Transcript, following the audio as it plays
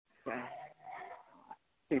Okay.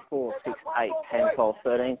 2, 4, 6, 8, 10, 12,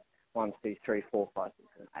 13. 1, 2, 3, 4, 5, 6,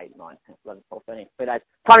 7, 8, 9, 10, 11, 12, 13. 3 days.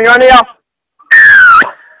 Time you're on here.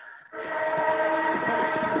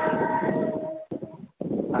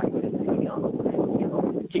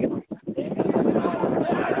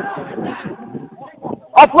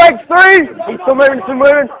 Up leg 3. He's still moving.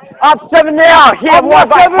 Up 7 now. Here, up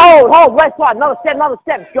one, 7. Hold, left side. Another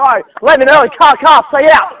step. Go. 11 early. Car. Stay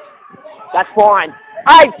out. That's fine.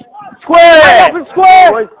 8. Square. 8 up and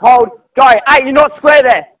square. Hold. Go. 8. You're not square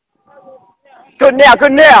there. Good now.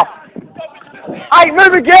 8.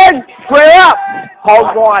 Move again. Square up.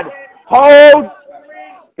 Hold wide. Hold.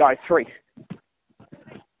 Go. 3.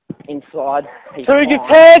 Inside. 2. Give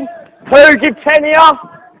 10. 2. Give 10 here.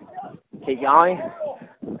 Keep going.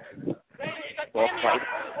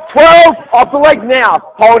 12, off the leg now.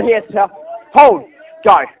 Hold here, sir. Hold.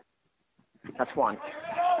 Go. That's 1.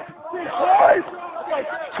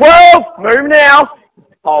 12, move now.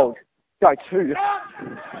 Hold. Go. 2.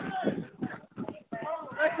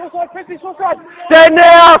 Stand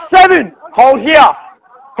now. 7. Hold here.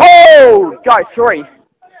 Hold. Go. 3.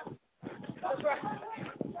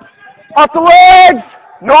 Off the legs.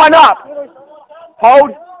 9 up.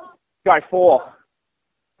 Hold. Go. 4.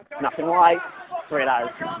 Nothing late. 3 days.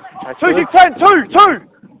 2, 10, 2.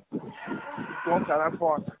 That's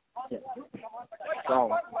fine. Strong.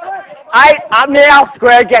 8, up now,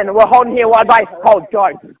 square again. We're holding here, wide base. Hold, go.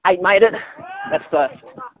 8 made it. That's first.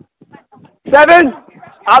 7,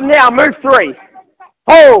 up now, move 3.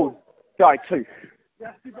 Hold. Go. 2.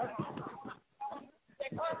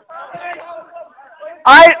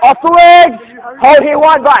 8, off the legs. Hold here,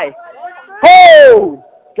 wide base. Hold.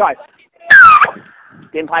 Go.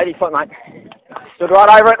 Didn't play with his foot, mate. Stood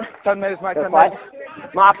right over it. 10 metres, mate, 10 metres.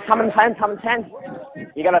 Mark's coming 10.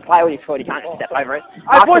 You got to play with his foot, you can't step over it.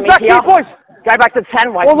 Hey, boys, back here, boys. Go back to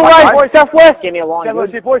 10, wait. All the way, boys, southwest. Give me a line.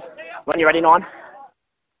 Southwest here, boys. When you're ready, 9.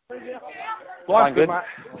 Line's good, mate.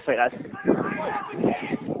 Sweet as.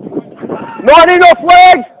 19 off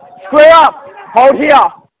legs. Square up. Hold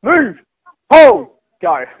here. Move. Hold.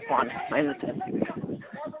 Go. 1. Main the 10.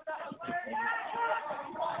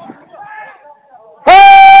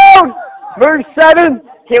 Hold! Move 7.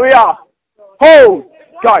 Here we are. Hold.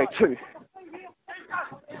 Go. 2.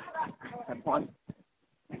 That's 1.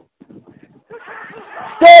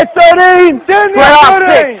 Stairs 13. Square up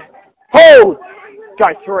 6. Hold. Go.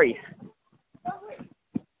 3.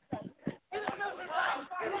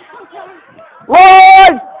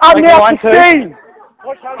 Line. Up now 16.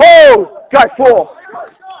 Hold. Go. 4.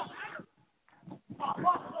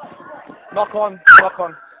 Knock on.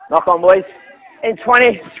 Knock on, boys. In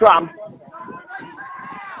 20, scrum.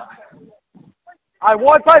 Hey,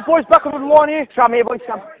 wide play, boys, back on the line here. Scrum here, boys,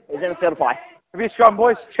 scrum. He's in the field to play. Have you scrum,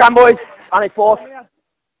 boys? Scrum, boys. Only 4th.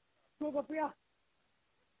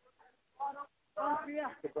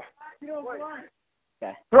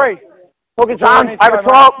 Okay. 3. Hook his arms, over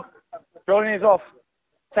top. Jordan is off.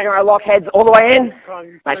 Second row lock, heads all the way in.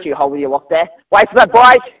 Make sure you hold with your lock there. Wait for that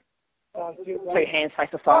break. 2 hands face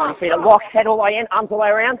the side on your feet. Lock, head all the way in, arms all the way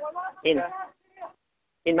around. In.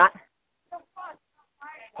 In, Matt.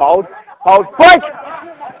 Hold. Break!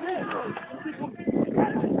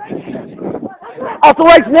 Off the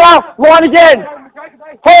legs now. Line again.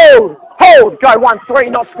 Hold. Go. 1, 3,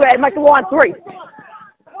 not square. Make the line 3.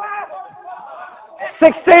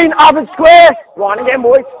 16, up and square. Line again,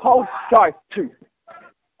 boys. Hold. Go. 2.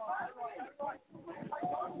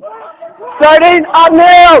 13, up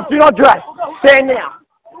now. Do not drag. Stand now.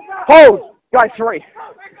 Hold. Go. 3.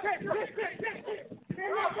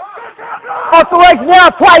 Off the legs now.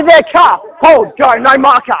 Play their car. Hold. Go. No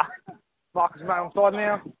marker. Marcus, mate, on side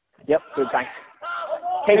now. Yep. Good, thanks.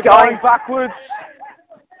 Keep going. Backwards.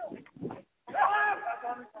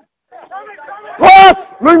 Cross.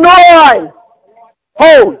 Move 9.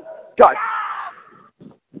 Hold. Go.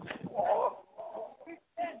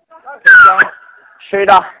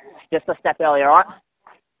 Shooter. Just a step early, alright?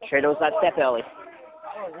 Shooter was that step early.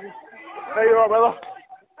 There you are, brother.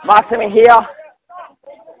 Mark's him in here.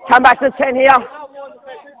 Come back to 10 here.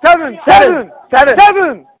 7.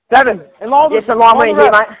 In line. Yes, in line when you're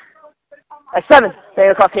here, mate. 7. Stay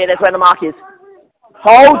across here. That's where the mark is.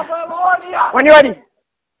 Hold. When you're ready.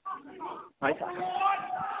 Okay.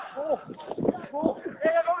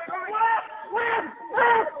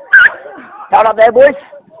 Held up there, boys.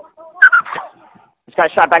 Just go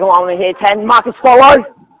straight back along here. 10. Marcus follow.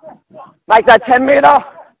 Make that 10 metre.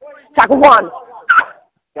 Tackle 1.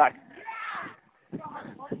 Go.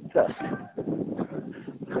 First.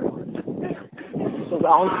 Still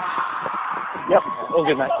going. Yep. All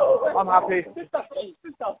good, mate. I'm happy.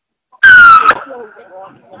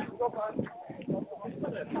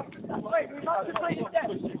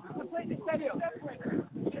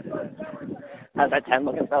 How's that 10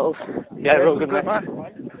 looking, fellas? Yeah, real good, mate.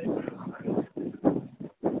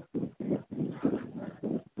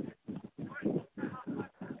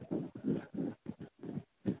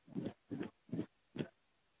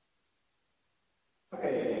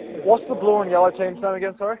 What's the blue and yellow team's name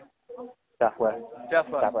again, sorry? Southwest.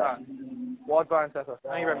 Southwest. Southwest. Right. Wide bar and Southwest.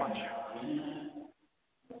 Thank you very much.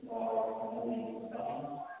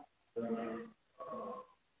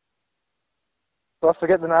 So I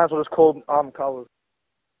forget the names, we'll just call colours.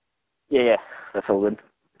 Yeah, that's all good.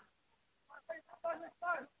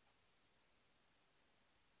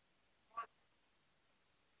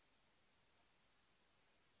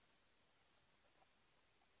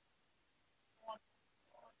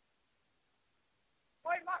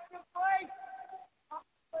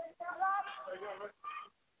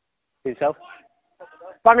 Yourself.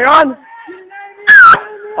 Find me on.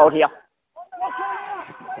 Hold here.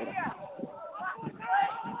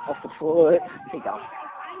 Off the foot. Keep going.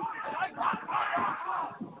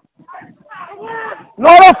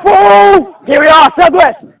 Not a fool. Here we are,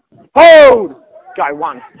 Southwest. Hold. Go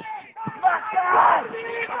 1.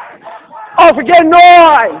 Off again,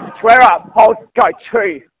 9. Square up. Hold. Go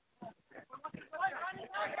 2.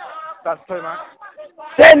 That's 2, mate.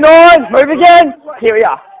 Stand 9. Move again. Here we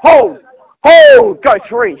are. Hold. Hold. Go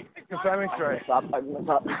 3. Confirming 3. Open this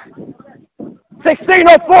up. 16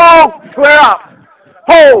 or 4. Square up.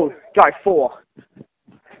 Hold. Go 4.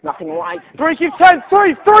 Nothing late. 3, keep 10.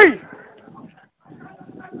 3.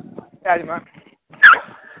 Out of mate.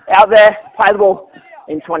 Out there. Play the ball.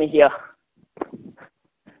 In 20 here.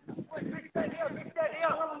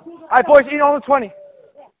 Hey, boys, in on the 20.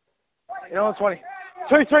 In on the 20.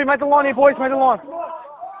 2, 3, make the line here, boys, make the line.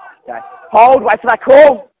 Okay. Hold. Wait for that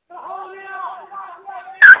call.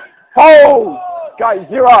 Hold. Go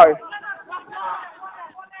 0.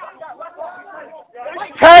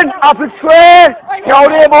 10. Up and square.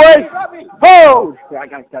 Hold here, boys. Hold. Go.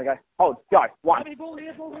 Hold. Go. 1.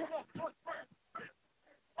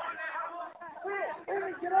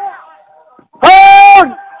 Hold.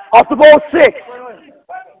 Off the ball. 6.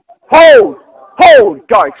 Hold.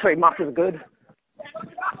 Go. 2. Markers are good.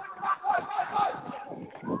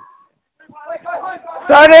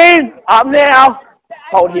 13. Up now.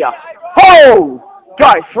 Hold here. Hold.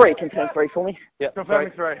 Go. 3. Confirm 3 for me. Yep.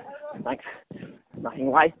 Confirming 3. Thanks.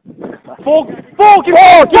 Nothing late. 4. Give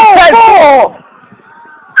 4.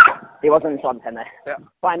 He wasn't inside the 10 there. Yeah.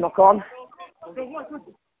 Fine, knock on.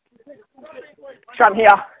 Scrum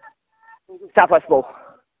here. Southwest ball.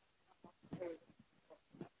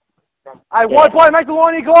 Hey, wide play, make the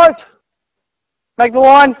line here, guys. Make the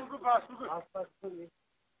line.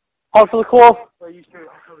 Hold for the call.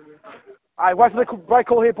 Hey, wait for the break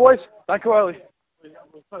call here, boys. Don't go early.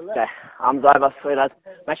 Okay, arms over, sweetheart.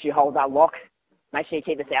 Make sure you hold that lock. Make sure you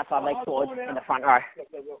keep this outside leg forward in the front row.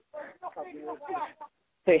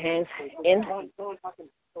 2 hands in.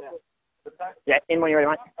 Yeah, in when you're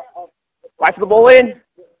ready, mate. Wait for the ball in.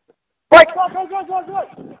 Break!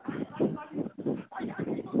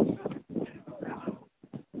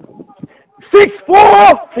 6,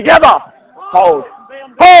 4! Together! Hold.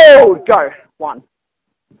 Go! 1.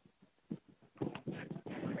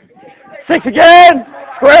 6 again!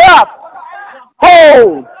 Square up!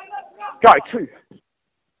 Hold! Go! 2.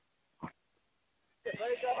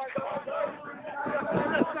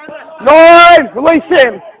 9! Release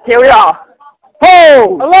him! Here we are!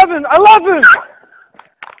 Hold! 11!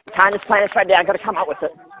 Can't just plan it straight down, got to come up with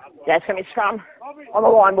it. Yeah, it's going to be scrum. On the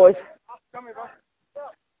line, boys.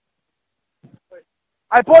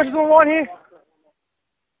 Hey, boys, on the line here.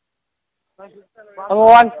 On the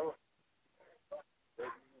line.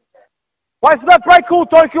 Wait for that break call,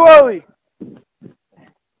 don't go early.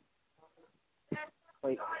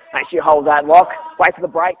 Make sure you hold that lock. Wait for the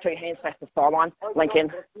break. 2 hands past the sideline. Link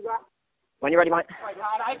in. When you're ready, mate.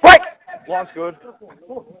 Break! Line's good.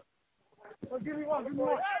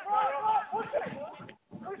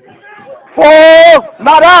 4!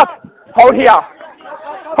 Mud up! Hold here.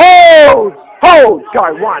 Hold! Go.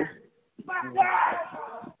 1.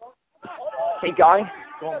 Keep going.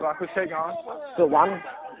 Go on, backwards, keep going. Still 1.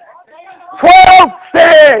 12!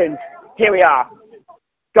 Stand! Here we are.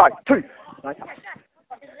 Go. 2.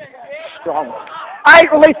 Strong.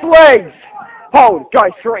 8, release the legs. Hold. Go.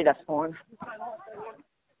 3, that's fine.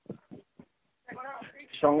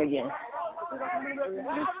 Strong again.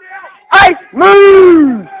 8,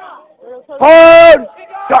 move! Hold.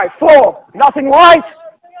 Go. 4, nothing light.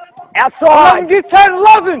 Outside. 11, get 10,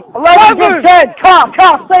 11! 11, get 10.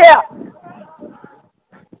 Calm, stay out.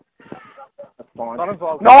 fine. Not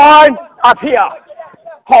involved. 9, up here.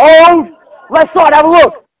 Hold. Left side, have a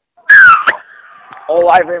look.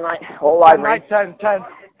 All over him, mate. All over him. 10.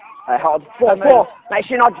 Hold. 4. Make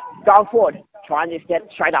sure you're not going forward. Try and just get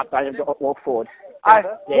straight up, don't walk forward. Aye.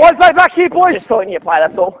 What's that back here, boys? Just sorting your play,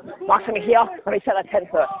 that's all. Mark's me here. Let me set that 10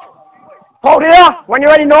 first. Hold here. When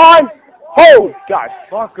you're ready, 9. Hold. Go.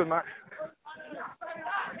 Oh, good, mate.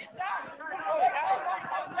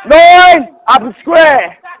 9. Up and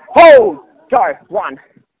square. Hold. Go. 1.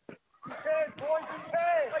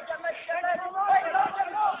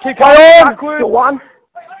 Keep going. Still 1.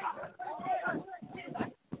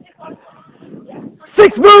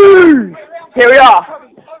 6 moves. Here we are.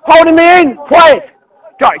 Holding me in. Play it.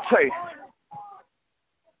 Go. 2.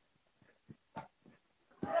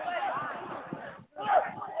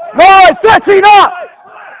 Nine. 13 up.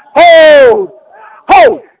 Hold.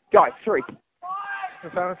 Hold. Go. 3.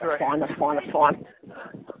 That's fine. That's fine.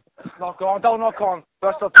 Knock on. Don't knock on.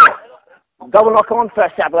 First up. Double knock on.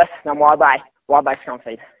 First stab left. Then wide bay scrum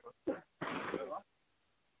feed.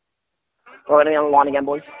 We're going to be on the line again,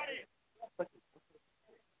 boys.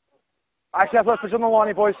 Actually, let's put on the line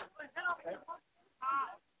here, boys.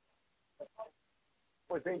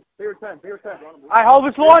 Be return. I hold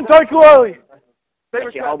this line, don't go early.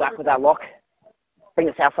 You hold back with that lock. Bring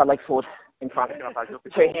the outside leg forward in front.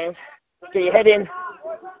 2 hands. Get your head in.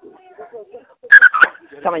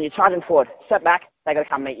 Come on, you're charging forward. Step back. They're going to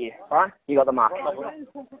come meet you. All right? You got the mark.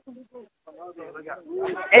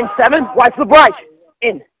 In 7. Wait for the break.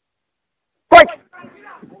 In. Break.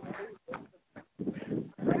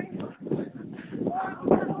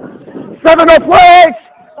 7 off legs.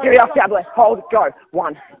 Here we are, stab left. Hold. Go.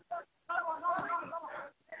 1.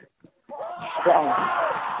 Strong.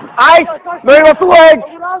 8. Move off the legs.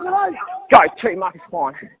 Go. 2. Mark is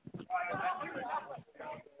fine.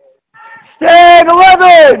 Stand.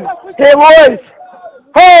 11. Here, boys.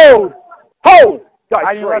 Hold. Hold. Go.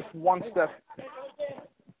 I 3. left 1 step.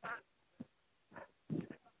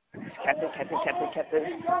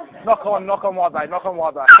 Captain. Knock on wide bay. Lock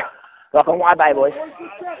on wide bay, boys.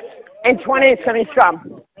 In 20, it's going to be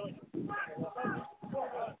scrum.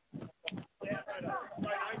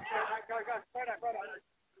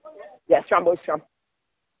 Yeah, scrum, boys, scrum.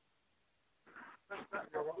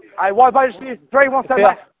 Hey, wide bay, just 3, 1 step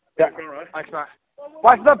back. Yeah. Thanks, mate.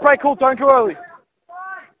 Wait for that break call, don't go early.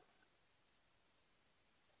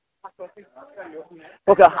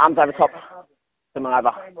 Booker, arms over top. Come on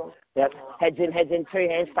over. Yep. Heads in, 2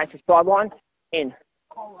 hands, faces sideline. In.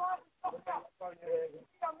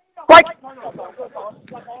 Break!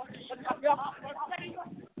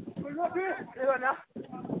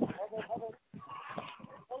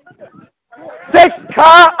 6,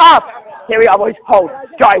 car up! Here we are, boys. Hold.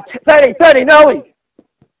 Go. 30, early.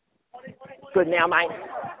 Good now, mate.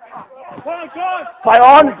 Play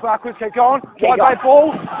on. Backwards, keep going. Keep Wide going. bay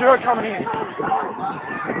ball, 0 coming in.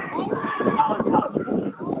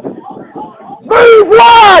 Move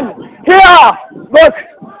 1! Here! Look!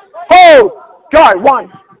 Hold! Go!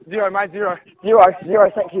 1. 0, mate, 0.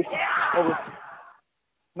 0, thank you.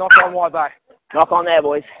 Knock on wide bay. Knock on there,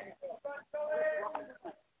 boys.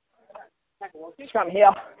 Scrum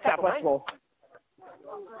here. Southwest ball.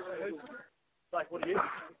 What are you?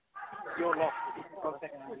 You're lost.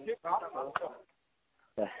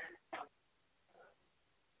 Yeah.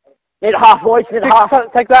 Need a half, boys. Need a half.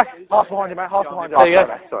 Take that. Half behind you, mate. Half behind you. There you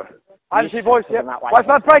go. Sorry. I see, boys. Yep. That way. Wait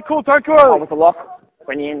for that break call, don't go Hold early. with the lock.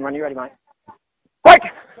 When you're in, when you're ready, mate. Break!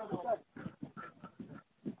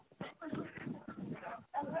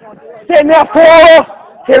 Stand now, 4.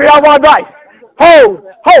 Here we are, wide bay.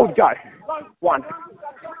 Hold, go. 1.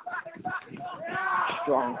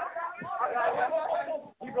 Strong.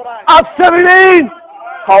 Up 17.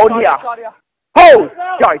 Hold here. Hold,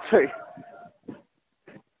 go. 2.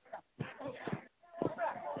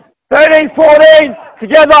 13, 14.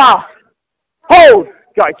 Together. Hold,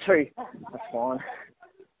 go. 2. That's fine.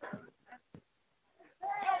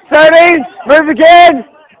 13. Move again.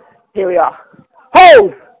 Here we are.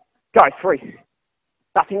 Hold. Go. 3.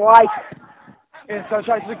 Nothing late. Inside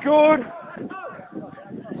chases are good.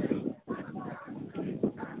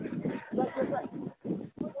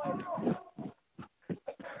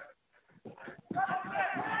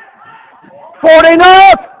 Fourteen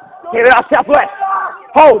up. Here we are, southwest.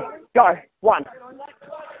 Hold. Go. 1.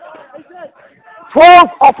 12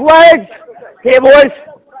 off legs. Here, boys.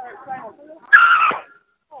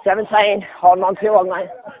 17. Holding on too long, mate.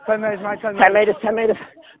 10 metres, mate. 10 metres. 10 metres.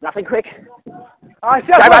 Nothing quick. Alright,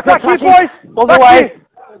 Go back here, boys. All the way.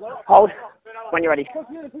 Hold. When you're ready.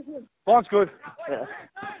 Line's good. Yeah.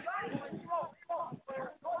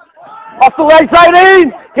 Off the legs,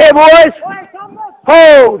 18. Here, boys.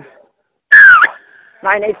 Hold. No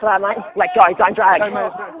need for that, mate. Let go. Don't drag.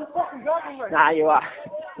 Nah, you are.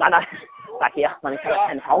 No. Back here. Let me set it.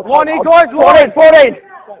 And hold. Line in, guys. 14.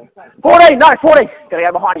 14. No, 14. Gotta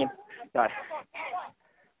go behind him. Go.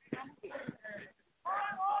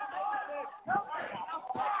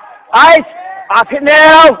 8. Up it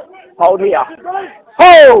now. Hold here.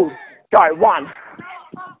 Hold. Go. 1.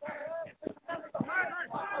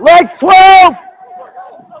 Legs 12.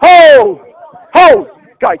 Hold. Hold.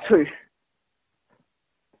 Go. 2.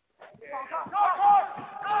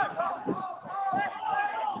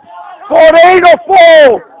 14 or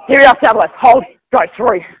 4. Here we are, Southwest. Hold. Go.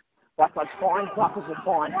 3. Left side's fine. Left is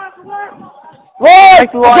fine. Right.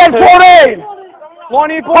 Again, 14.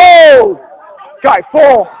 Line in, Hold. Go.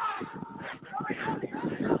 4.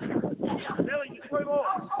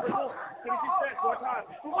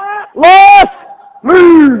 Left.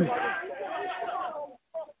 Move.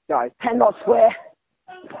 Go. 10 not square.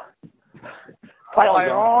 Play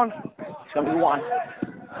on. It's going to be 1.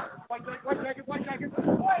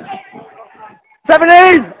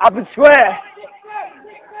 17. Up and square.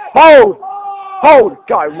 Hold. Hold.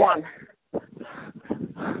 Go. 1.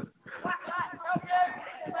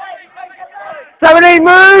 17.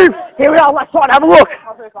 Move. Here we are. Left side. Have a look.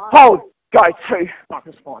 Hold. Go. 2.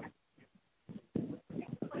 Marcus fine.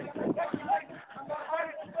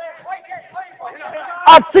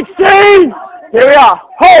 Up 16. Here we are.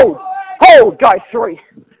 Hold. Hold. Go. 3.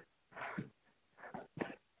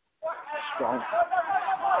 Strong.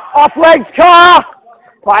 Off legs, car.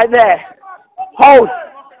 Right there. Hold.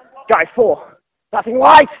 Go. 4. Nothing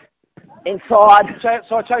light. Inside.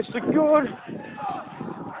 Side chase to good.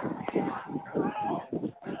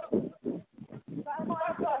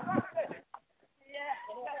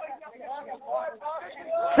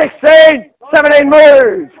 16. 17.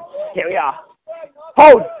 Move. Here we are.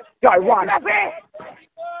 Hold. Go. 1.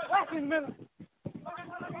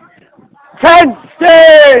 10.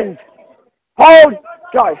 Stand. Hold.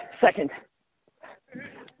 Go. 2nd.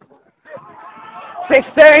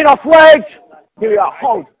 16. Off legs. Here we are.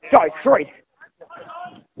 Hold. Go. 3.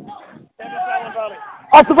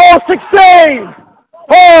 Off the ball. 16.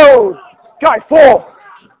 Hold. Go. 4.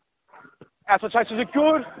 Outside chases are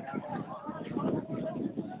good.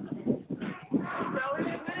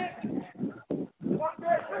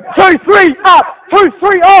 2, 3. Up. 2,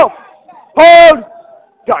 3. Off. Hold.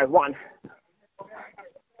 Go. 1.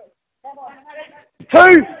 2.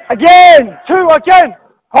 Again. 2 again.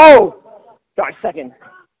 Hold. Go. 2nd.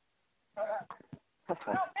 That's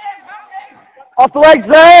fine. Off the legs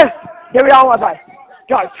there. Here we are, my boy.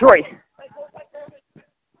 Go. 3.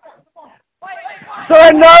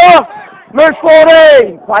 Surrender. Move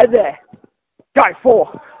 14. Play there. Go.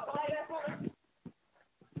 4.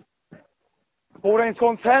 14's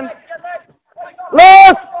gone 10.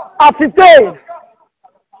 Left. Up 15.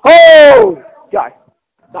 Hold. Go.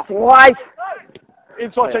 Nothing light.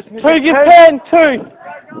 Inside chasing. 2 give 10. 2.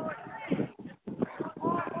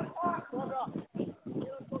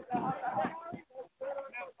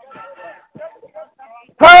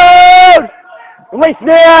 Hold. Release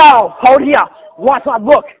now. Hold here. Right side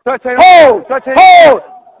look. 13. Hold. 13. Hold.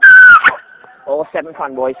 All 7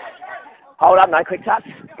 fun, boys. Hold up. No quick touch.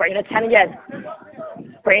 Bring it to 10 again.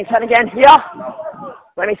 Bring it to 10 again. Here.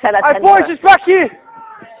 Let me set that 10. Hey, boys, just back here.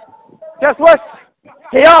 Just west.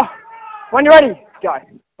 Here. When you're ready. Go.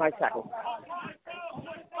 No tackle.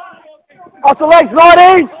 Off the legs.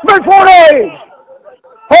 19. Move 14.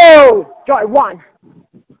 Hold. Go. 1.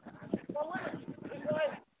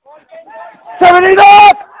 17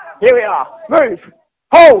 up. Here we are. Move.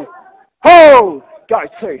 Hold. Hold. Go.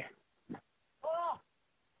 2.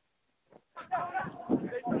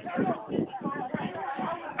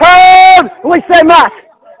 Hold. Release that mat.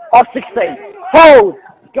 Off 16. Hold.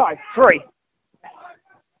 Go. 3.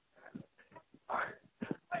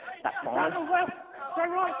 That's fine.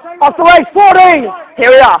 Off the legs. 14.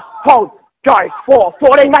 Here we are. Hold. Go. 4.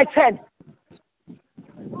 14. Make 10.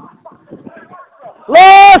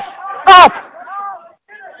 Last. Up.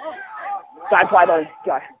 Don't play those.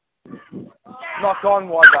 Go. Knock on,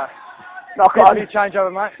 wide back. Knock Needs to on. be a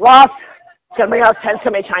changeover, mate. Last. It's going to bring us 10. It's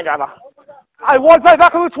going to be a changeover. Hey, wide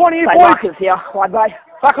back on the 20 here, Play boys. Marcus here. Wide bay.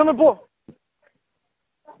 Back on the ball.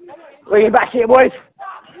 Bring it back here, boys.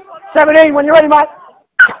 17 when you're ready, mate.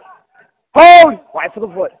 Hold. Wait for the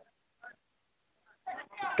foot.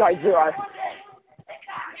 Go. 0.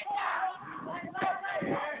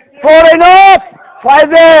 14 up. Play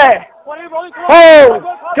there. Hold.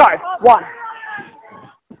 Go. 1.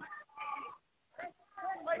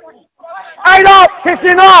 8 up.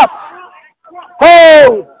 15 up.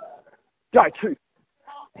 Hold. Go. 2.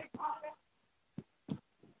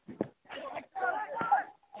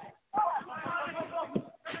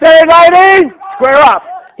 18. Square up.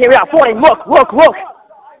 Here we are. 14. Look.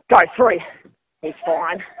 Go 3. He's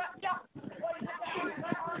fine.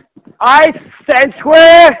 8. Stand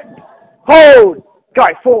square. Hold. Go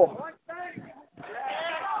 4.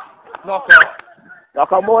 Knock on.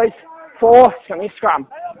 Knock on, boys. 4. It's going to be scrum.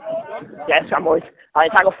 Yeah, scrum, boys.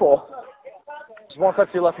 Tackle 4. Just one step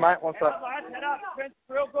to your left, mate. One step.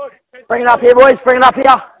 Bring it up here, boys. Bring it up here.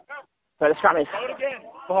 So the scrum is.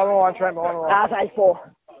 Behind the line, Trent. Behind the line. That's 4.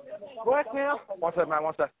 Work now. One step, mate.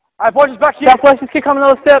 One step. All right, boys, it's back here. Southwest, just keep coming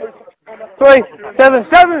another step. 3, 7,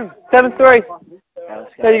 3.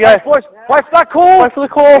 There you go. Boys, wait for that call. Wait for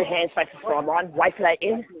the call. 2 hands face the sideline. Wait for that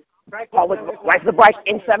in. Hold it. Wait for the break.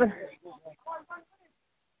 In 7.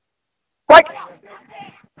 Break.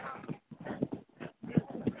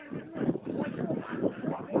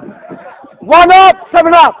 One up.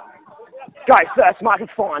 7 up. Go first. Mark,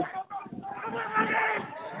 it's fine.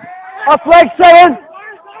 Off leg 7.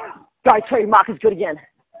 Go 2. Mark is good again.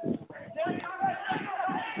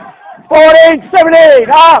 14, 17,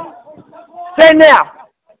 up. 10 now.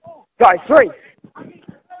 Go 3.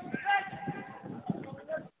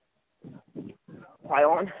 Play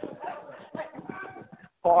on.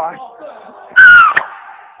 5.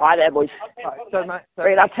 Right there, boys. All right, so, mate.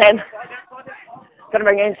 Bring it up 10. Gonna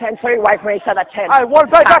bring in 10 too. Wait for me to say that 10. Hey, one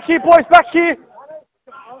back here, boys. Back here.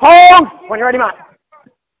 Hold. When you're ready, mate.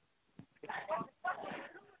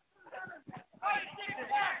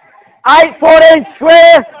 8, 14,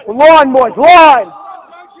 square. Line, boys. Line.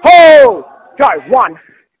 Hold. Go. 1.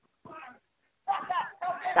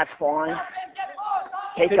 That's fine.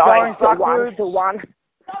 Keep going. Still 1. Still 1.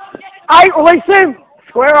 8. Release him.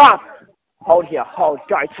 Square up. Hold here. Hold.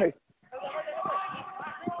 Go 2.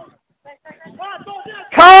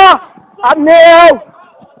 Car. Up now.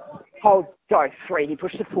 Hold. Go 3. He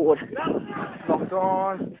pushed it forward. Locked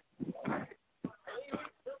on.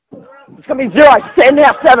 It's going to be 0. Stand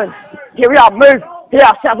now. 7. Here we are. Move. Here,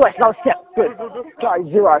 southwest. Another step. Good. Go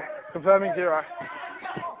 0. Confirming 0.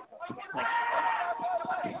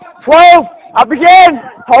 12. Up again.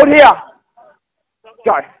 Hold here.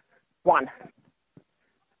 Go. 1.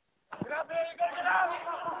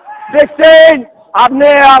 15. Up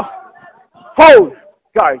now. Hold.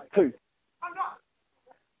 Go. 2.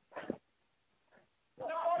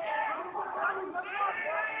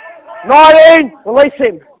 19. Release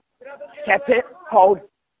him. Kept it. Hold.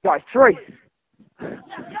 Go. 3.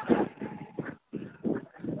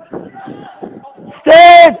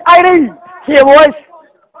 Stand. 80. Here, boys.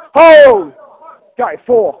 Hold. Go.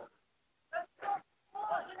 4.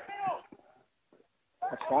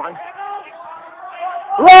 That's fine.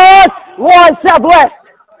 Last. Line southwest.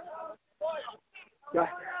 Go.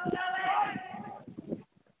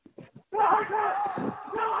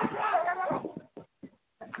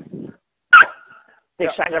 Big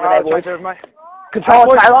change over there, boys. Mate.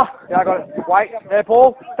 Control it, Taylor. Yeah, I got it. Wait. There,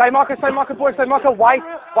 Paul. Stay marker, boys. Stay marker. Wait.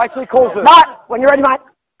 Wait till he calls it. Matt, when you're ready, mate.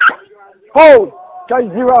 Hold. Go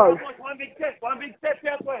 0. One big step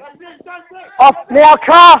out west. Off now,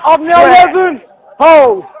 car. Up now, 11.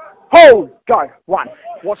 Hold. Hold. Go. 1.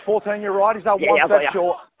 What's 14 your right? Is that Yeah, one yeah, step yeah.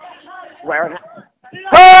 short? Wearing it.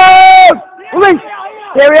 Hold. Release.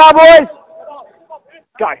 Here we are, boys.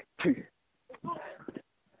 Go. 2.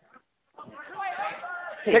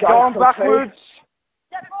 Keep going backwards.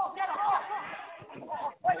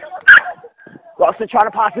 Wilson trying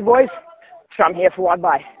to pass it, boys. Scrum here for 1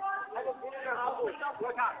 bay.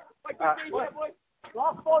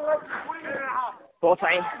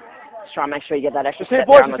 14. Just try and make sure you get that extra Just here, step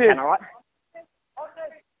boys, there on the just here. 10, alright?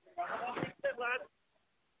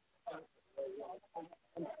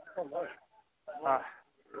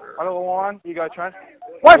 Under the line. You go, Trent.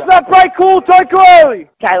 Wait for that break call. Don't go early.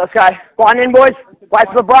 Okay, let's go. Line in, boys. Wait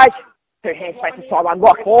for the break. 2 hands facing sideline.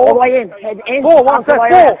 Block. All the way in. Head in. 4. One step.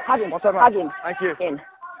 4. Hug him. One step, mate. Hug him. Thank you. In.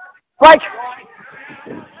 Break.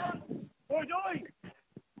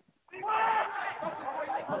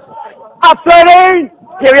 Up 13.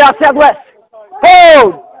 Here we are, southwest.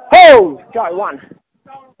 Hold. Hold. Go. 1.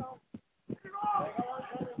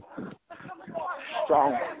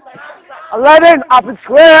 Strong. 11. Up and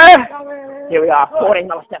square. Here we are. 14.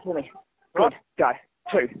 Another step for me. Good. Go.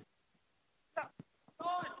 2.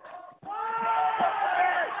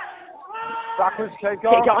 Backwards. Keep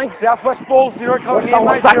going. Keep going. Southwest ball. 0 coming in,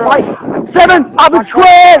 mate. Back 0. way. 7. Up and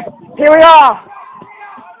square. Here we are.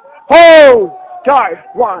 Hold. Go.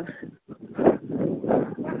 1.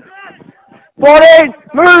 14.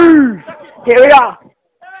 Move. Here we are.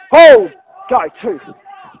 Hold. Go. 2.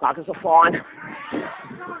 Markers are fine.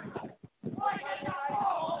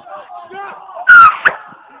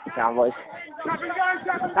 Down, boys.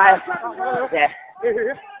 Yeah.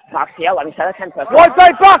 Bucks here, let me say that 10 first. Wide bay,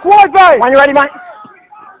 Buck, wide bay! When you ready, mate?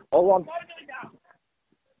 All on.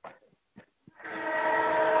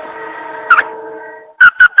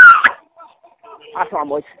 That's on,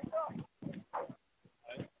 boys.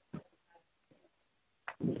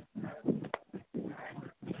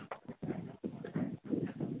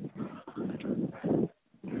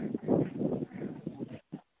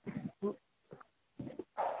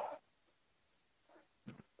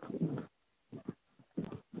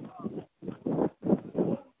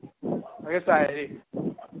 I guess that 80.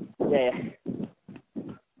 Yeah.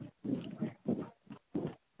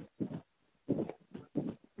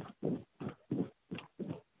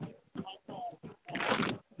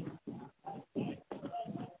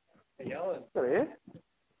 Sorry.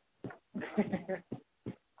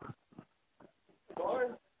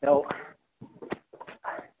 No.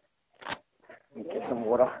 Get some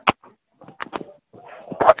water.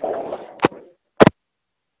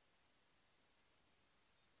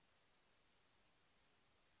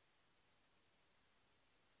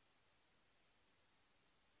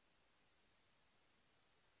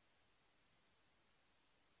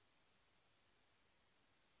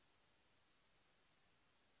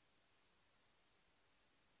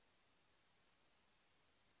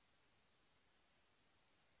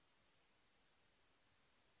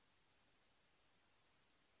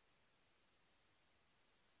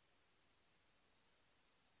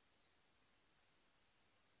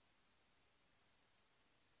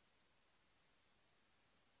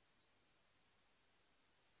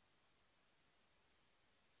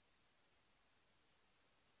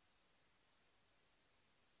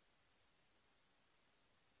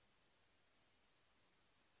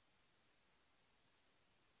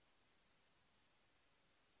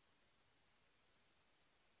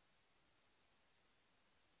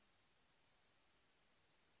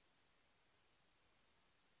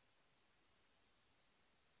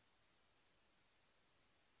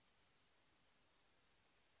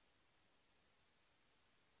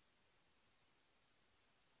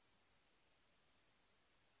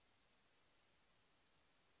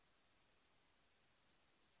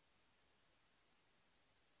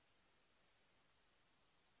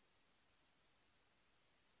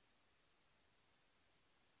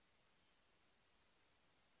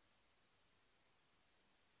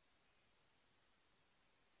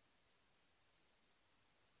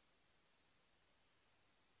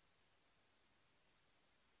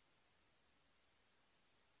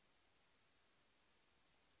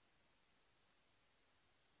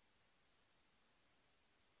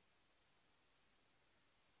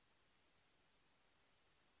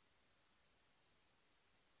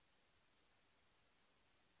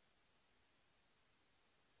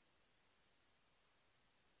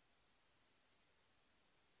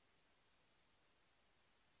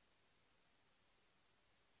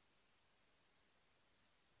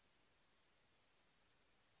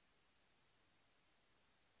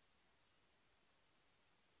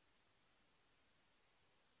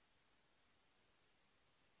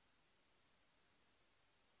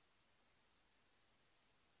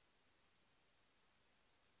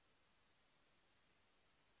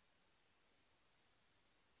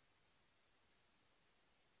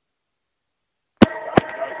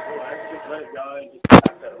 Let it go and just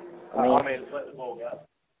backpedal. I mean, just let the ball go.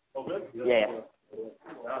 All good? Yeah.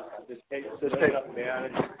 No, just keep it up and down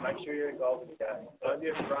and just make sure you're in goal when you go. Don't be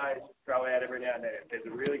afraid to throw out every now and then. If there's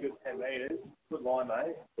a really good 10 metres, good line,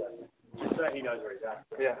 mate. Just so he knows where he's at.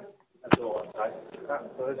 Yeah. That's all I'm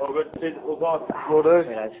saying. All good. Physical time. Will do.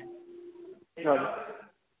 No.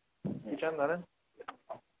 You jam that in?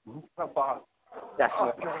 Not far. That's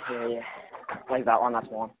yeah. Leave that one, that's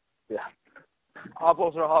mine. Yeah. Our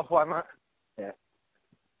balls are halfway, mate. Yeah.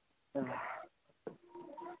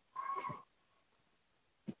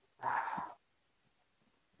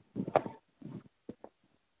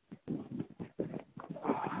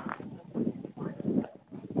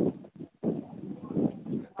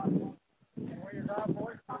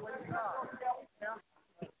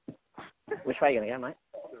 Which way are you going to go, mate?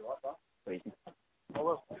 Reason.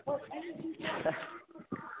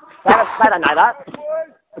 They don't know that.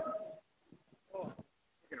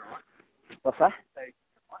 What's that?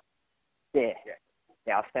 Yeah.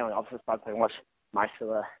 Yeah, I'll stay on the opposite side so I can watch most of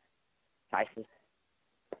the cases.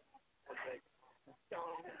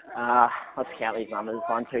 Let's count these numbers.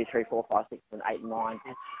 1, 2, 3, 4, 5, 6, 7, 8, 9,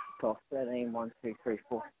 10, 12, 13, 1, 2, 3,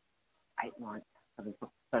 4, 8, 9, 7,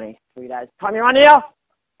 13, 3 days. Time you run here!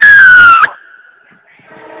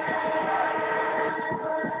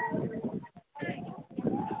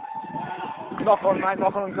 Knock on, mate.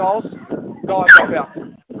 Knock on goals. Go on, drop out.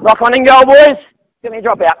 Rock on and go, boys! Give me a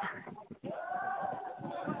drop out.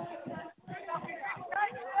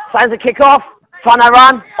 Same as a kickoff. Find that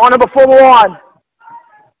run. On or before the line.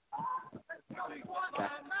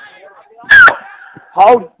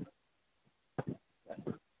 Hold.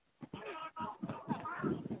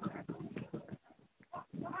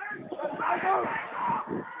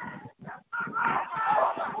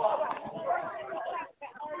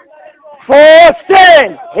 Four,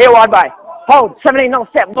 stand. Here, wide bay. Hold. 17, another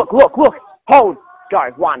step. Look, look, look. Hold.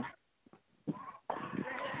 Go. 1.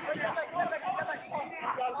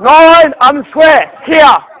 9, I'm square.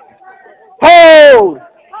 Here. Hold.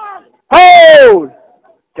 Hold.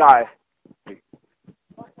 Go.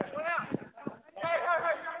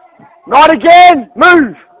 Not again.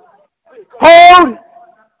 Move. Hold.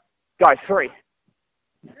 Go. 3.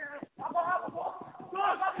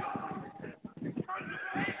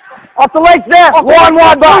 Off the legs there. Line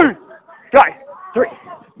wide bow. Go. 3.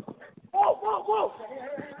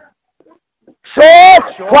 Short.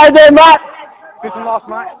 Play there, Matt. Good one last,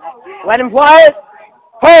 mate. Let him play it.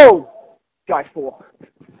 Hold. Go. 4.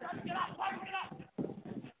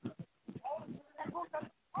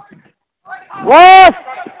 Last.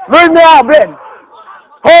 Move now, Ben.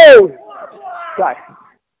 Hold. Go.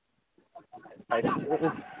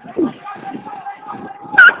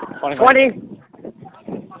 20.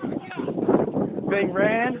 Being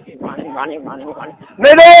ran. Running.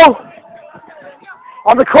 Middle.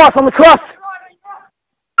 On the cross.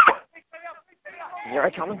 0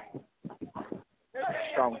 coming.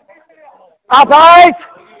 Strong. Up 8.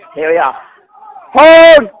 Here we are.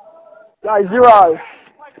 Hold. Go 0.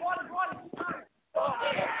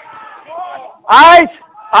 8.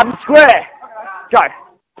 Up square. Go.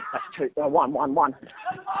 That's 2. 1.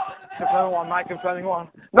 Confirming 1, mate. Confirming 1.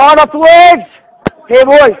 9 off the legs. Here,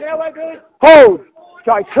 boys. Hold.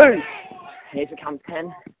 Go 2. Here comes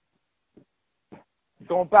 10.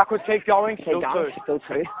 Going backwards. Keep going. Keep Still going. 2. Still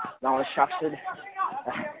 2. No one structured.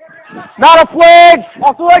 9 off legs.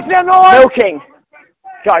 Off the legs now, 9. Milking.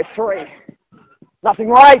 Go 3. Nothing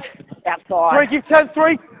right. Outside. 3. Give 10.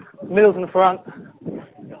 3. Middle's in the front.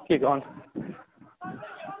 Keep going.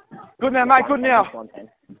 Good now, mate. Good now.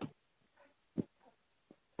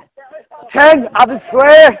 10. Up the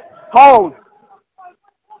square. Hold.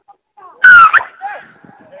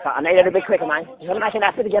 I need it a bit quicker, mate. You're going to make an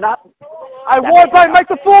effort to get up. Hey, wide bay, make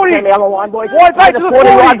the 40. Stand down the line, boys. Wide bay to the 40.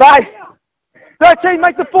 Wide bay. 13,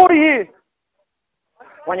 make the 40 here.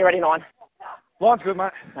 When you're ready, 9. Line's good,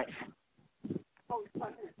 mate. Thanks.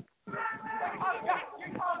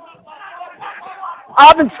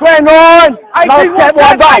 Up and square 9. 18, step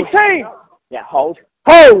wide bay. 18. Yeah, hold.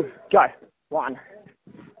 Hold. Go. 1.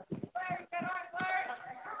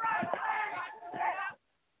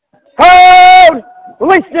 Hold.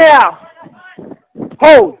 Release now.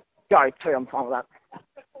 Hold. Go. 2. I'm fine with that.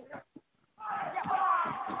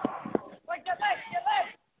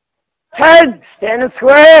 10. Stand and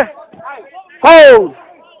square. Hold.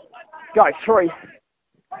 Go. 3.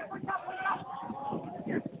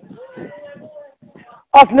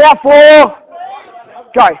 Off now. 4.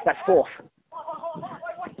 Go. That's 4th.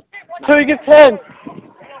 2, give 10.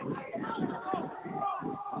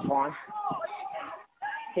 Fine.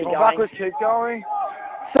 Keep Go going. backwards. Keep going.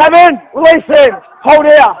 7. Release him. Hold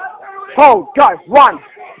out. Hold. Go. 1.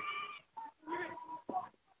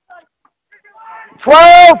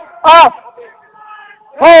 12. Up.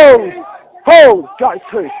 Hold. Hold. Go.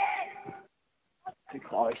 2. Too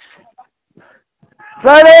close.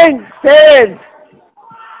 13. Stand.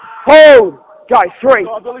 Hold. Go. 3.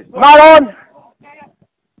 Mud on.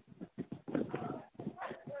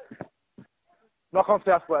 Knock on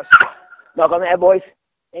southwest. Knock on there, boys.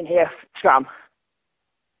 In here. Scrum.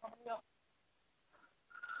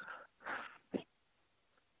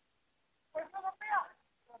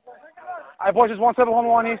 Hey, boys, just 1 step on the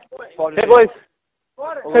line here. Hey, boys.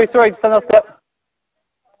 2, 3, stand up step.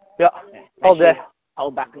 Yeah. Hold there.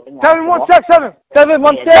 Hold back. In line 7, with 1 the step, 7. 7,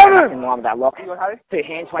 1 lock. step. Yeah, in line with that lock. 2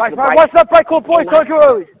 hands. Wait Mate, for the break. 1 step break call, boys. Don't go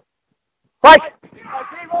early. Break.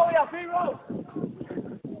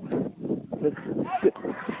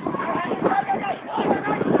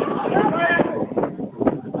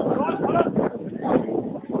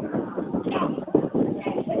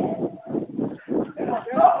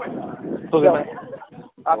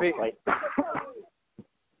 Happy. Wait.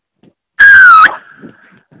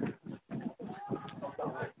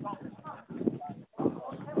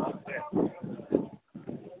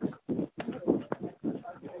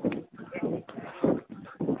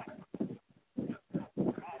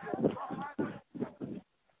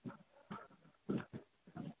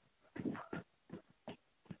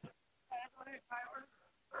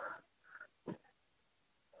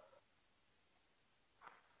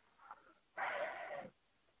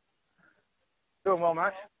 doing well,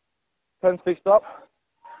 mate. 10's fixed up.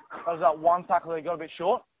 That was that one tackle that got a bit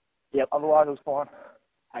short. Yep. Otherwise, it was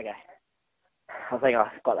fine. Okay. I think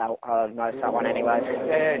I got that, noticed that one anyways.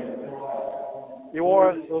 Yeah. You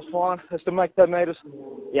wore it. It was fine. Just to make 10 metres.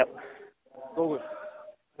 Yep. All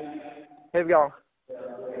good. Keep going.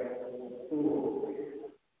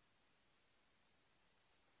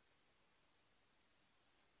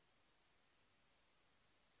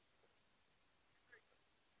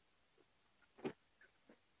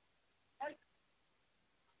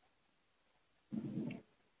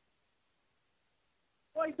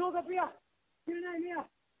 Oi, talk up here. Give your name here.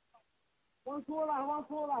 One quarter.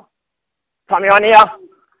 Tommy on here.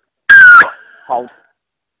 Hold.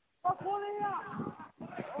 One quarter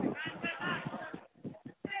here.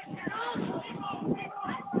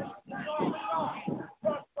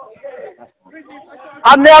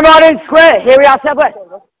 I'm now not in square. Here we are, Subway.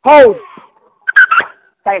 Hold.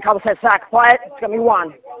 Take a couple steps back. Play it. It's going to be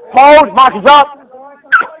one. Hold. Mark is up.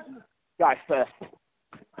 Go first.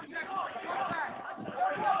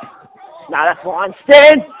 No, that's fine.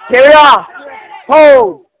 Stand. Here we are.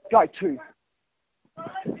 Hold. Go two.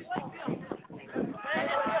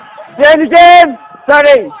 Stand again.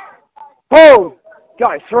 13. Hold. Go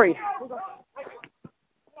three.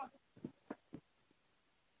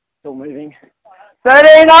 Still moving.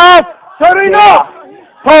 13 up. 13 up.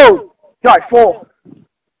 Hold. Go four.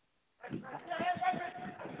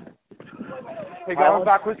 Keep going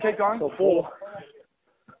backwards. Keep going. So four.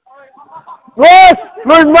 Left.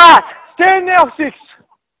 Move back. Stand now, 6.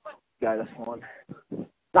 Go, that's fine.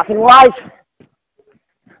 Nothing right.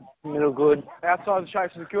 Middle good. Outside the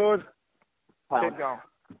shapes is good. Keep going.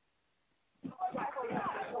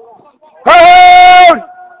 Hold!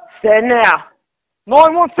 Stand now.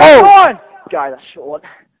 9-1-7-9. Go, that's short.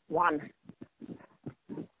 One.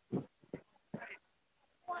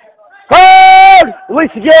 Hold!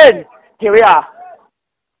 Release again. Here we are.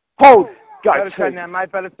 Hold. Go, Better 10 two. now,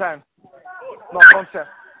 mate. Better 10. Knock on set.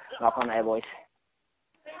 Knock on there, boys.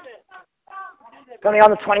 Gonna be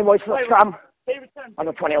on the 20, boys, for the scrum. On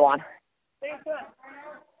the 21.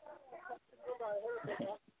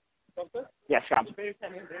 Yes, scrum.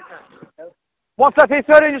 One step here,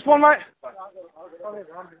 13. Just one, mate.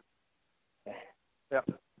 Yep.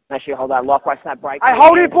 Make sure you hold that lock. Wait for that break. Hey,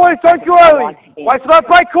 hold it, boys. Don't go early. Wait for that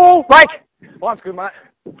break call. Break. Line's good, mate.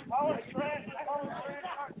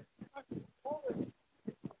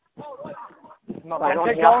 Not Right, bad. on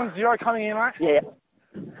Keep here. going. 0 coming in, mate. Yeah.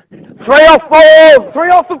 3 off ball. 3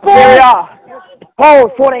 off the ball. Here we are.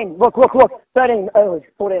 Hold. 14. Look. 13. Oh,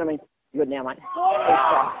 14, I mean. Good now, mate.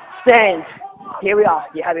 Stand. Here we are.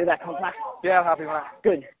 You happy with that contact? Yeah, I'm happy, mate.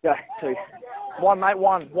 Good. Go. 2. 1, mate.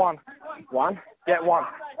 1. 1. Get 1.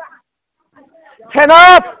 10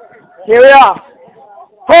 up. Here we are.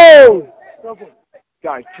 Hold.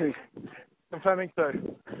 Go. 2. Confirming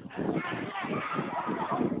 2.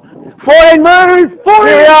 14 move. 14.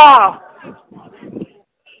 Here we are.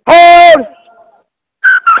 Hold.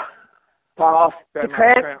 Time off. Great, Good mate,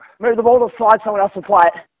 cramp. great. Move the ball to the side. Someone else will play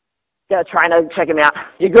it. Get a trainer. Check him out.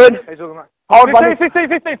 You good? He's looking, mate. Hold. 15, 15,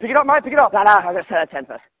 15. Pick it up, mate. Pick it up. No. I got to set at 10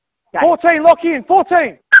 first. Okay. 14. Lock in.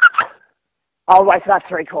 14. I'll wait for that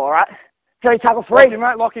 3 call, all right? 3 tackle 3. Lock in,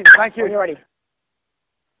 mate. Lock in. Thank you. When you're ready.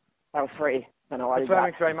 Tackle 3. Don't know why you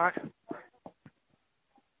Confirming got. 3, mate.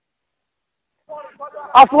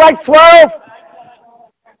 Off leg 12.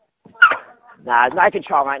 Nah, no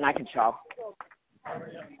control, mate. No control.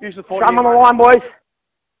 Use the 40. Scrum on the line, boys.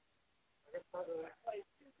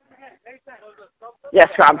 Yes,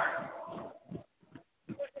 scrum.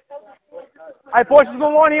 Hey, boys, there's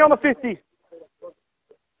one line here on the 50. Good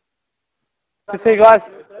to see you guys.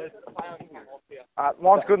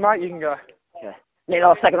 Line's good, mate. You can go. Okay. Need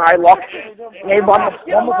another second row lock. Need one more.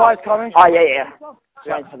 One more player's coming. Oh, yeah.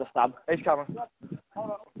 Waiting for the stub. He's coming.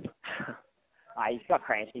 He's got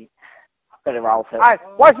cramps. He's got to roll first. Hey,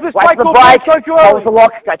 wait for this Wait break. for the Call, break. Don't go Hold early. the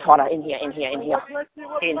lock. Go tighter. In here.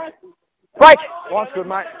 In. Break. Line's good,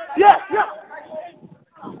 mate.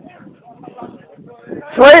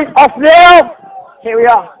 3. Off now. Here we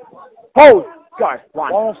are. Hold. Go.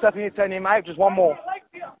 1. One more step in your 10 here, mate. Just one more.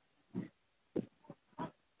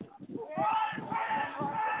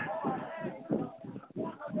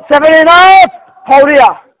 Seven and up. Hold here.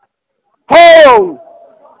 Hold.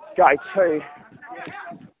 Go 2.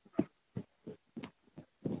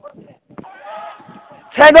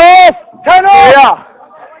 10 off. 10 off. Yeah.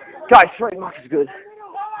 Go 3. Mark is good.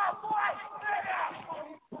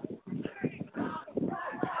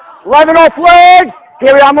 11 off leg.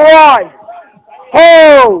 Here we are on the line.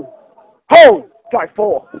 Hold. Go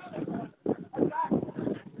 4.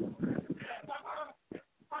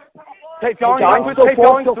 Keep going, Still keep four,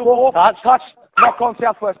 going, still still four. four. Touch. Knock on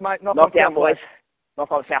Southwest, mate. Knock on Down, boys. Southwest.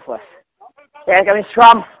 Knock on Southwest. Yeah, going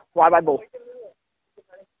scrum. Wide by ball.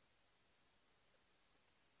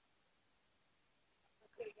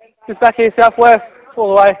 Just back here, Southwest.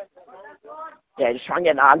 All the way. Yeah, just try and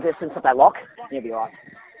get an arm distance of that lock. You'll be right.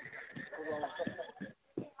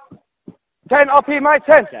 10, up here, mate,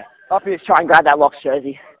 10. Okay. Up here. Just try and grab that lock's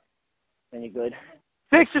jersey. Then you're good.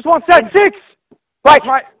 6, just one set, 6. Break.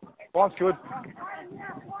 Mate. One's good.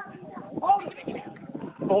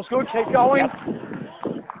 Ball's good, keep going.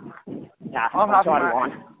 Nah, I'm happy, trying mate.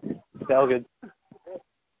 one. They're all good.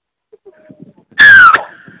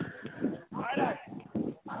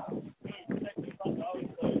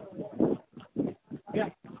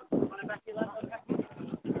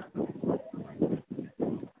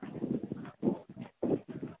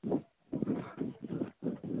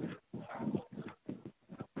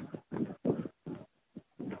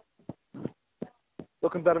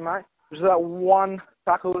 Looking better, mate. Just that one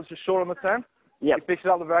tackle that's just short on the 10. Yep. You fix it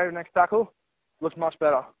up the very next tackle. Looks much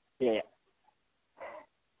better. Yeah.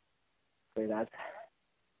 Very nice.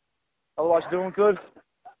 Otherwise, you're doing good.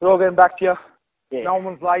 We're all getting back to you. Yeah. No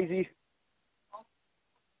one's lazy.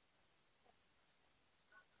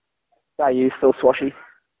 Are you still swashy?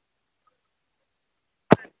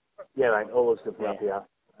 Yeah, mate, all looks good from up here.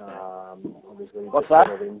 Obviously, What's that?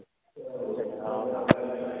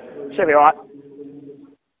 Should be alright.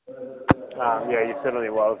 Yeah, you've settled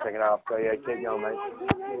in well second half, so yeah, keep going,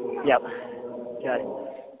 mate. Yep. Okay.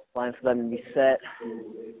 Playing for them to be set.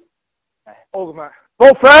 All good, mate.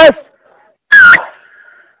 Ball first!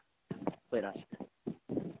 Very nice.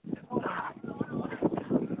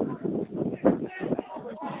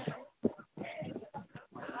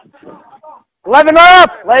 Eleven up!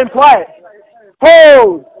 Let him play it.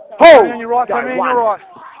 Hold! Hold! Come in, you're right, Go, come in, one. you're right.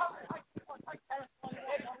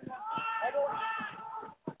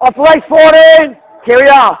 Off the leg 14! Here we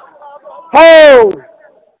are. Hold!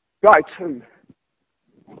 Go, 2.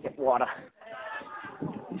 Get wider.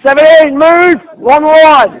 17, move! Long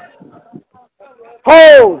line.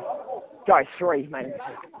 Hold! Go, 3, mate.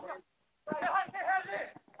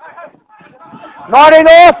 19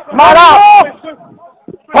 off! Mud up!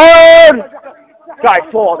 Hold!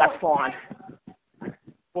 Go, 4, that's fine.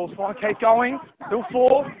 Ball's fine, keep going. Still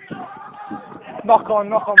 4. Knock on,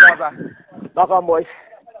 right back. Knock on, boys.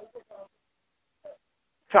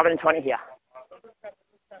 7 and 20 here.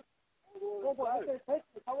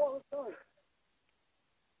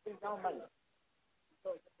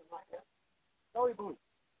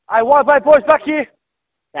 Hey, wide back, boys, back here.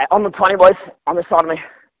 Yeah, on the 20, boys. On this side of me.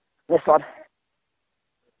 This side.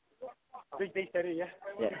 Big D steady, yeah?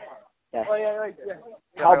 Yeah. Yeah. Oh,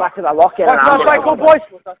 yeah. Hold back to the lock. Get an Back, arm back, distance.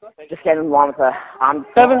 boys. Just get in line with the arm.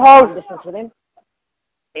 7 hold. Arm distance with him.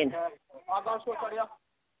 In.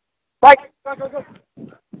 Break. Go.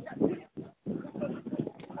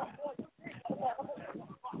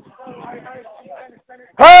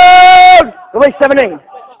 Hold! Release 17.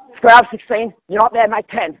 Scrap 16. You're not there, mate.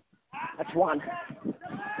 10. That's 1.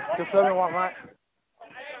 Confirming one, mate.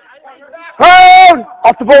 Hold!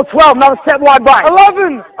 Off the ball 12. Another set wide break.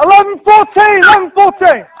 11,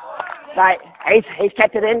 14. Mate, he's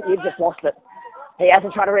kept it in. You've just lost it. He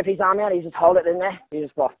hasn't tried to rip his arm out. He's just hold it in there. He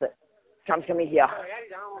just lost it. Trump's going to be here.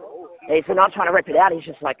 He's not trying to rip it out. He's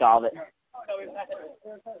just let go of it.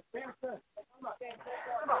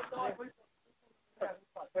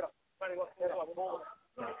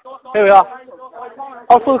 Here we are.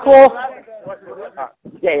 Off to the claw.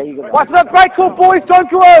 Yeah, you're good. Wait for that break call, boys. Don't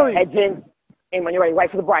go early. Heads in. In when you're ready.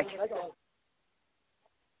 Wait for the break.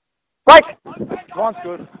 Break! One's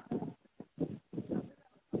good.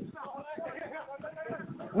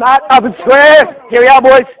 Matt, up and square. Here we are,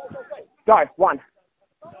 boys. Go. 1.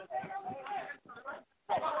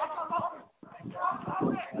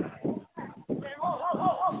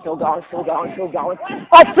 Still going.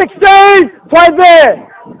 Up 16! Play there!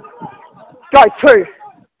 Go, 2.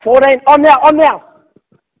 14. On now.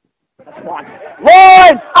 That's fine.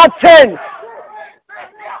 Line! Up 10!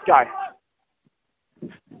 Go.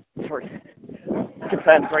 3.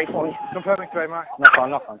 Confirm 3 for me. Confirming 3, mate. Knock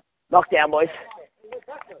on. Knock down, boys.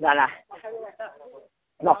 No.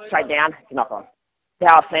 Knock straight down. Knock on.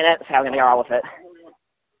 That's how I've seen it. That's how I'm going to go roll with it.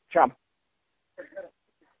 Trump.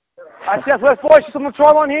 Hey, Southwest boys, just on the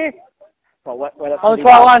try line here. So where the On the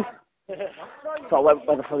try line. So where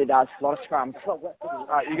the fully does. A lot of scrums.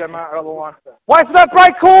 Alright, you go, mate. Other line. Wait for that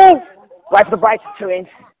break call. Wait for the break. 2 in.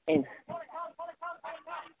 In.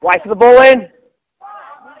 Wait for the ball in.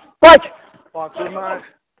 Break. Fine, good, mate.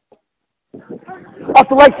 Off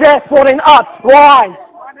the legs there. 14 up. Line.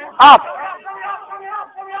 Up.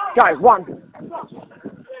 Go, 1.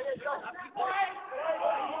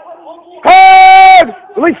 Hold!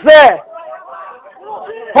 Release there.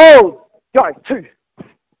 Hold. Go, 2.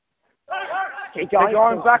 Keep going. Keep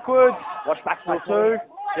going backwards. Watch back, Still 2.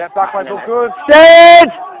 Yeah, backwards all good.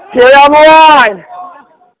 Stand. Here on the line.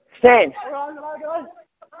 Stand.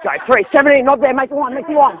 Go, 3. 17, not there. Make the 1, make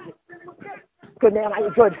the 1. Good now, mate,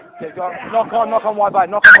 you're good. Keep going. Knock on wide back,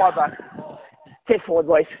 Head forward,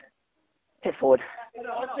 boys. Head forward.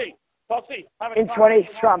 In 20,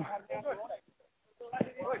 scrum.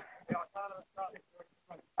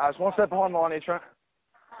 Just 1 step behind the line here, Trent.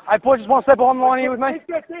 Hey, boys, just 1 step behind the line here with me.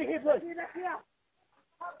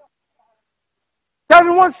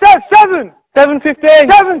 7, 1 step, 7! 7, 15.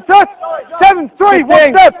 7, 7, 3,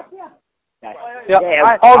 1 step! Okay. Yep.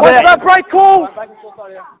 Yeah, Hold that break call!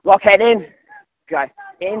 lock head in. Go.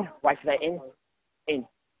 In. Wait for that. In. In.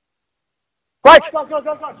 Break!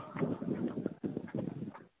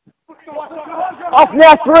 Off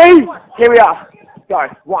now, 3. Here we are. Go.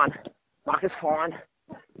 1. Marcus fine.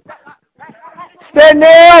 Stand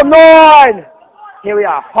now, 9. Here we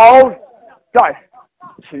are. Hold. Go.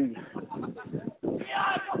 2.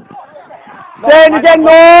 Stand again,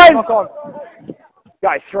 9. Knock on. Go,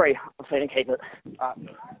 3. I'm saying keep it.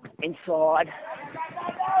 Inside.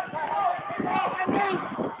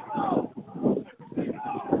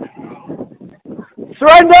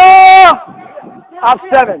 Surrender! Up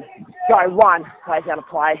 7. Go, 1. Plays out of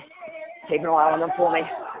play. Keep an eye on them for me.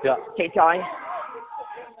 Yeah. Keep going.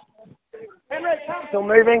 Still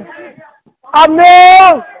moving. Up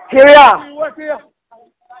now! Here we are.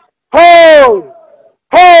 Hold!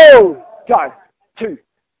 Hold! Go. 2.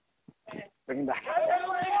 Bring him back.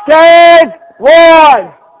 Stand!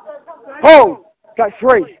 1! Hold! Go,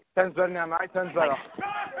 3. 10's better now, mate. 10's better.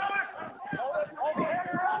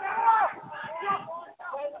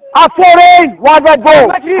 Up 14! Wide red ball!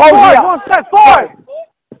 Hold Hold here. 1 step, 5!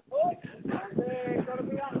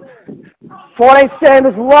 14 stand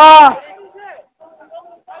is last.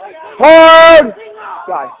 Hold!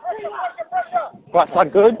 Go. Right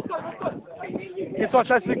side good. Inside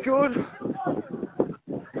chase is good.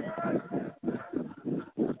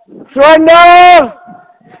 Surrender!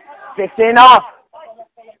 15 up.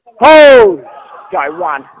 Hold! Go,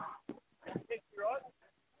 1.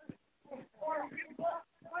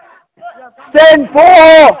 Stand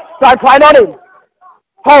 4! Don't play on him.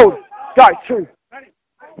 Hold! Go, 2.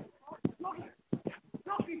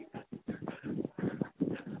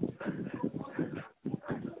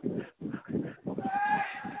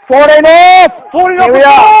 Fourteen off! 14 Here off we the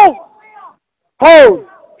are. ball! Hold!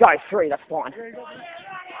 Go, 3, that's fine.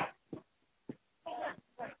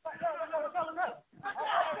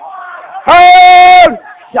 Hold!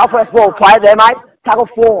 Southwest ball, play it there, mate. Tackle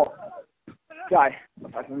 4. Go.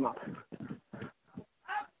 Let's open them up.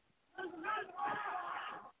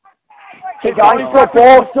 Keep going, still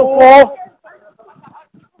 4, still 4.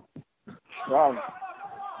 Strong.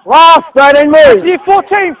 Last 13 moves. Yeah,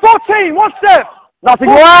 14, 14, 1 step! Nothing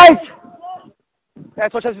right.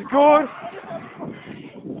 That's what chase is good.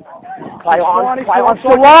 Play on, 20, play on,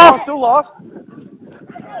 still still last. Still lost.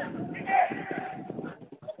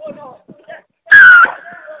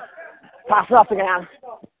 Pass it up again.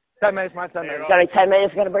 10 minutes, mate, 10 minutes. It's only 10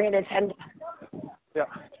 minutes, going to bring it in 10. Yeah.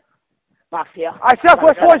 Mark's here. Hey,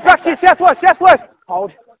 Southwest, boys, back here, Southwest, Southwest!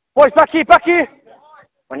 Hold. Boys, back here, back here!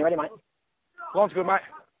 When you're ready, mate. Line's good, mate.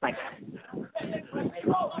 Thanks.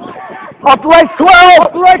 Up leg 12!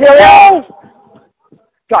 Up leg Here we are. 12!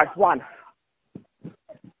 Go, 1.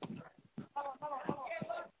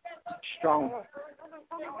 Strong.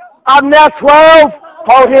 Up now 12!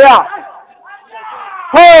 Hold here.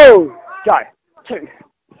 Hold! Go. 2.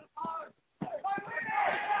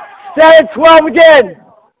 Stand 12 again.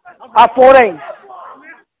 Up 14.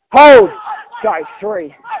 Hold. Go.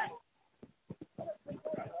 3.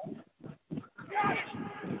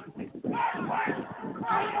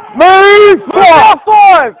 Move!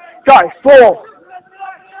 4. Go. 4.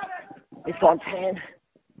 It's on 10.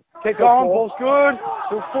 Keep going, ball's good.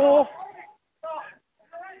 Still 4.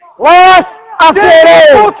 Last! Up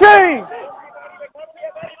 14. 14!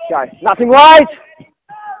 Go. Nothing right.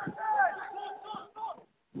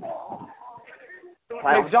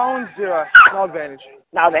 Big zones, 0. No advantage.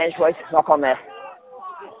 No advantage, boys. Knock on there.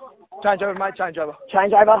 Change over, mate, change over.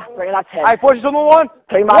 Change over. Bring it up 10. Hey, boys, on the line.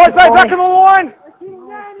 2 Boys, markers back for on me. the line.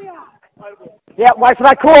 Yeah, wait for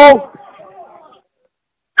that call.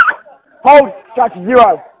 Hold. Go to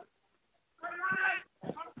 0.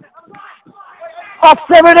 Up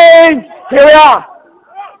 17. Here we are.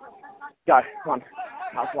 Go. Come on.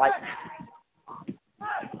 That was late.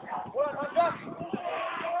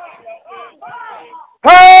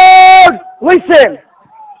 Hold! Listen!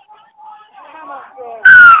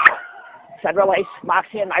 Said release. Mark's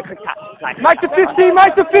here, no quick touch. No. Make the 50,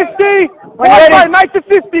 make the 50! When you're ready. Make the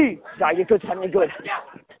 50! No, you're good, son, you're good.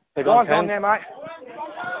 Line's on there, mate.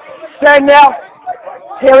 Stand now.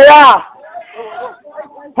 Here we are.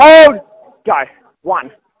 Hold. Go.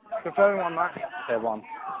 1. Confirming 1, mate. Okay, 1.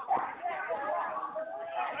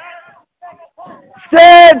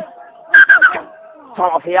 Stand!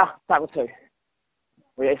 Time off here. Table 2.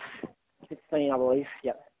 Yes. 16, I believe.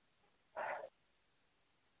 Yep.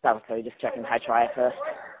 Table 2, just checking HIA first.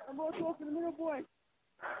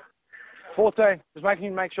 14. Just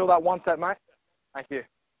make sure that 1 step, mate. Thank you.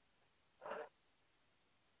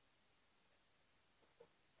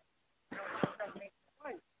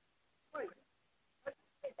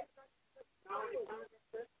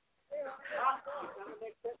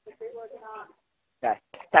 Okay.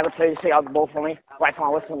 Table 2, just pick up the ball for me. Wait till I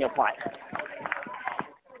whistle on your fight.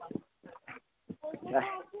 Okay.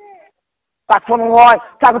 Back on the line.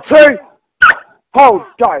 Table 2. Hold.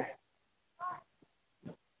 Go.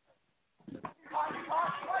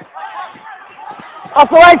 Off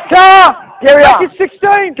the legs, car. Here we are. Make it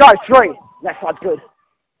 16. Go. 3. Left side's good.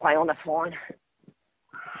 Play on, that's fine.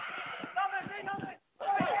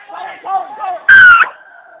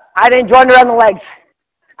 I didn't join around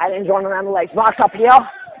the legs. Mark's up here.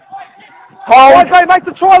 Hold. Make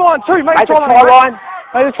the try line, 2. Make the try line.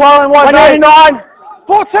 Make the try line 199.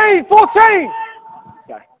 14! 14!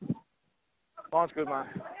 Go. Line's good, mate.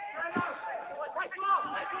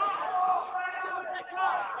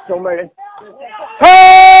 Still moving.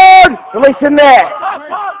 Hold! Release in there.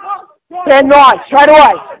 Stand 9. Straight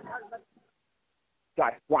away. Go.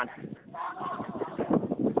 1.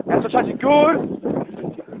 That's what touching good.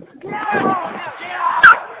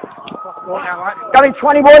 Now, mate. Going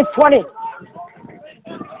 20, boys. 20.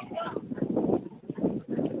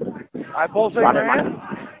 Alright, ball's in Running, there. mate.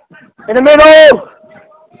 In the middle.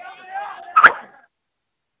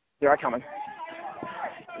 0 coming.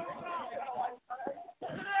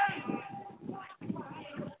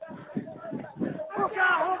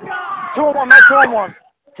 Two on 1, mate. 2 on 1.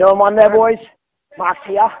 2 on 1 there, boys. Mark's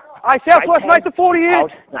here. Hey, Southwest, make the 40 here.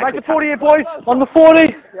 Hold. No, Make the quick 40 here, boys. On the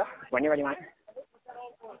 40. When you're ready, mate.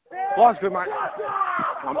 Line's good, mate.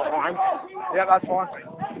 I'm fine. Yeah, that's fine.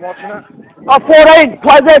 I'm watching it. Oh, 14.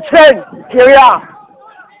 Play there 10. Here we are.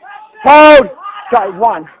 Hold. Go.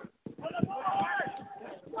 1.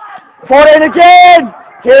 14 again.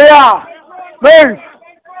 Here we are. Move.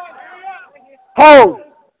 Hold.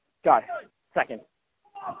 Go. 2nd.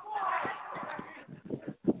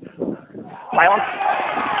 Play on.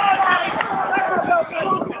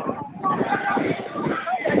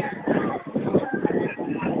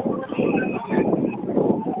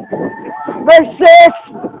 Move 6.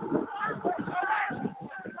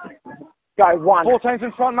 Go. 1. 14's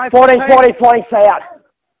in front, mate. 14, 40, 40, stay out.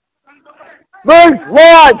 Move.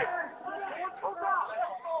 Line.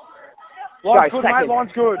 Line's Go, good, mate. 2nd.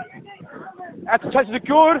 Line's good. That's touches it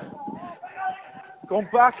good. Going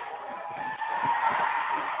back.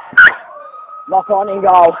 Lock on and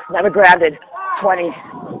goal. Never grounded. 20.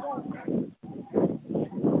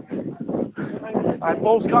 Alright,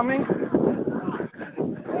 ball's coming.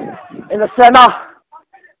 In the center.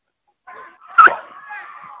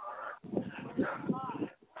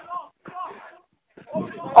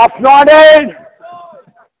 Off 19.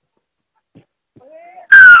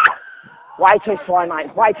 Way too slow,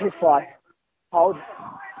 mate. Way too slow. Hold.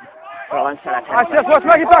 Well, I'm set. Alright, Southwest,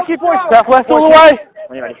 make it back here, boys. Southwest all the way.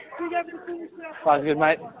 When you're ready. Sounds good,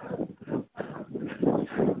 mate.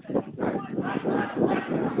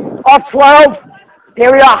 Off 12.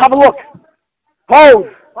 Here we are. Have a look. Hold.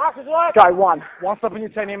 Go. 1. 1 step on your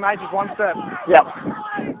 10 here, mate. Just 1 step. Yep.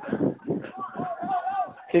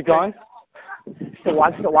 Keep going. Still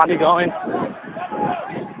 1. Still 1. Keep going.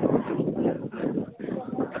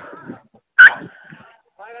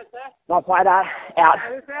 Not play that. Out.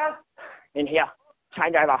 In here.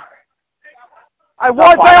 Change over. Hey,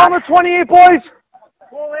 wide day on the 20 here, boys.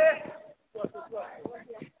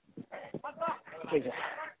 Jesus.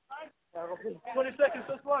 20 seconds,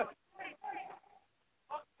 just left.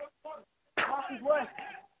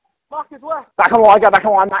 Mark is west. Back on line. Go back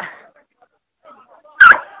on line, mate.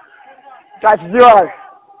 Go to 0.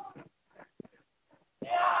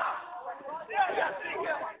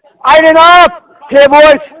 8 and up. Here,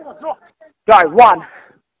 boys. Go. 1.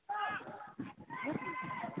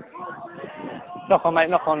 Knock on, mate.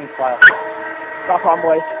 Knock on, player. Knock on,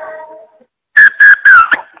 boys.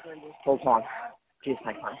 Full time. Cheers,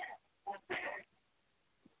 thanks, mate.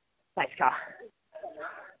 Thanks, car.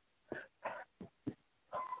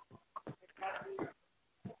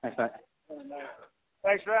 Thanks, mate.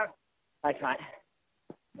 Thanks, man. Thanks, mate.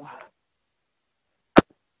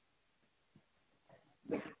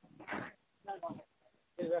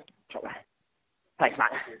 Thanks,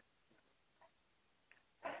 mate.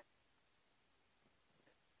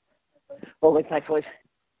 All good, thanks, boys.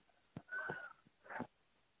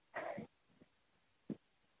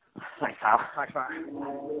 Thanks, pal. Thanks, mate.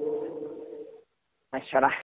 Thanks, Shadow.